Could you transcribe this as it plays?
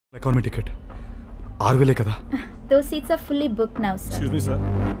Economy ticket. 6,000 kada. Those seats are fully booked now, sir. Excuse me, sir.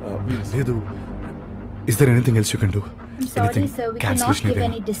 Ledu, is there anything else you can do? I'm sorry, Anything? sir. We cannot Cancellation give idea.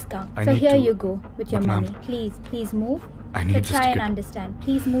 any discount. I So need here to- you go with your But money. ma'am, Please move. I need So this try and ticket. understand.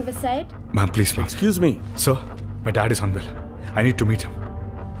 Please move aside. Ma'am, please, ma'am. Excuse me. Sir, my dad is unwell. I need to meet him.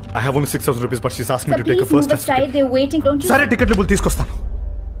 I have only 6,000 rupees, but she's asked me Sir, to take a please first move class aside. ticket. They're waiting. Don't you? Sare ticket level తీసుకొస్తాను.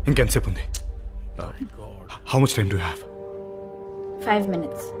 ఇంకెంతసేపు ఉంది? How much time do you have? 5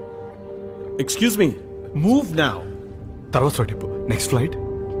 minutes. Excuse me. Move now. తర్వాత flight ఇప్పుడు. Next flight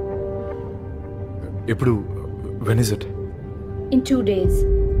ఎప్పుడు? When is it? In 2 days.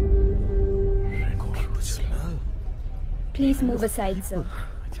 Please move aside, sir.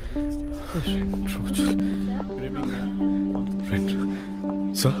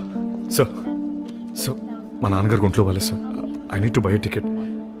 Sir, మా నాన్నగారు ఒంట్లో బాలేదు sir. I need to buy a ticket.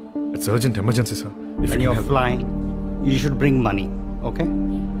 It's urgent emergency, sir. If When you you're can help. flying, you should bring money, okay?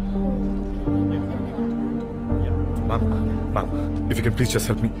 Ma'am, if you can please just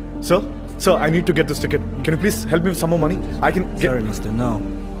help me. Sir, I need to get this ticket. Can you please help me with some more money? I can get... Sorry, mister, no.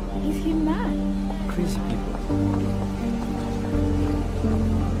 Is he mad? Crazy people.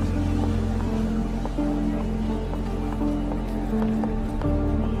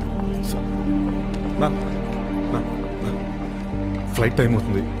 Ma'am. Flight time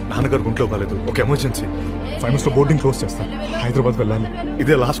అవుతుంది. నాన్నగారు ఒంట్లో బాలేదు. ఒక emergency. 5 minutes లో boarding close చేస్తాను. హైదరాబాద్ వెళ్ళాలి.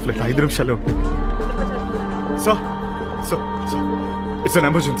 ఇదే last flight. 5 నిమిషాలే ఉంటుంది. Sir it's an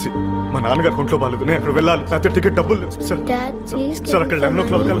emergency. మా నాన్నగారు ఒంట్లో బాలేదు. నేను అక్కడ వెళ్ళాలి. నాతో టికెట్ డబ్బులు లేవు. Sir Dad, please. సార్ అక్కడ 11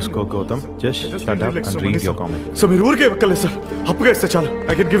 o'clock వెళ్ళాలి. Let's go, Gautam. Just shut up and read your comment. So మీరు ఊరికే ఎక్కలేదు సార్. అప్పుగా ఇస్తే చాలు.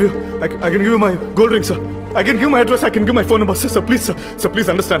 I can give you my gold ring, sir. I can give my address. I can give my phone number, sir. Please, sir. Sir, please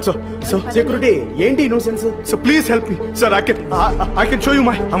understand, sir. Security. ఏంటి innocence? Sir, please help me. Sir, I can show you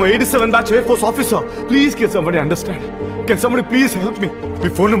I'm a 87 batch Air Force officer. Please, can somebody understand? Can somebody please help me?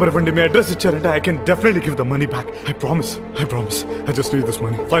 My phone number ఇవ్వండి. My address ఇచ్చారంటే I can definitely give the money back. I promise. I just need this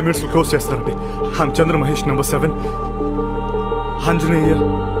money. 5 minutes will close చేస్తారండి. I'm Chandra Mahesh, number 7. Anjaneya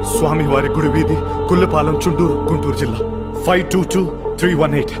స్వామి వారి గుడి వీధి, కుల్లపాలెం, చుండూరు, గుంటూరు జిల్లా.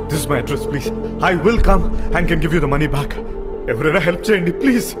 522318. This is my address, please. I will come and can give you the money back. ఎవరైనా help చేయండి,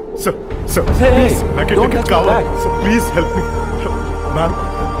 please. Sir, please. I can take it కావాలి. Sir, please help me. Ma'am.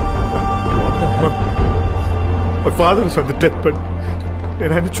 My father is on the deathbed.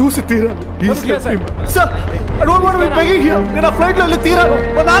 నేను ఆయన చూసి తీరాలి. Please help me. Sir, I don't want to be begging here. నేను ఆ ఫ్లైట్లో వెళ్ళి తీరాలి.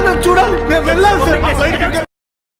 మా నాన్న చూడాలి. నేను వెళ్ళాలి, sir.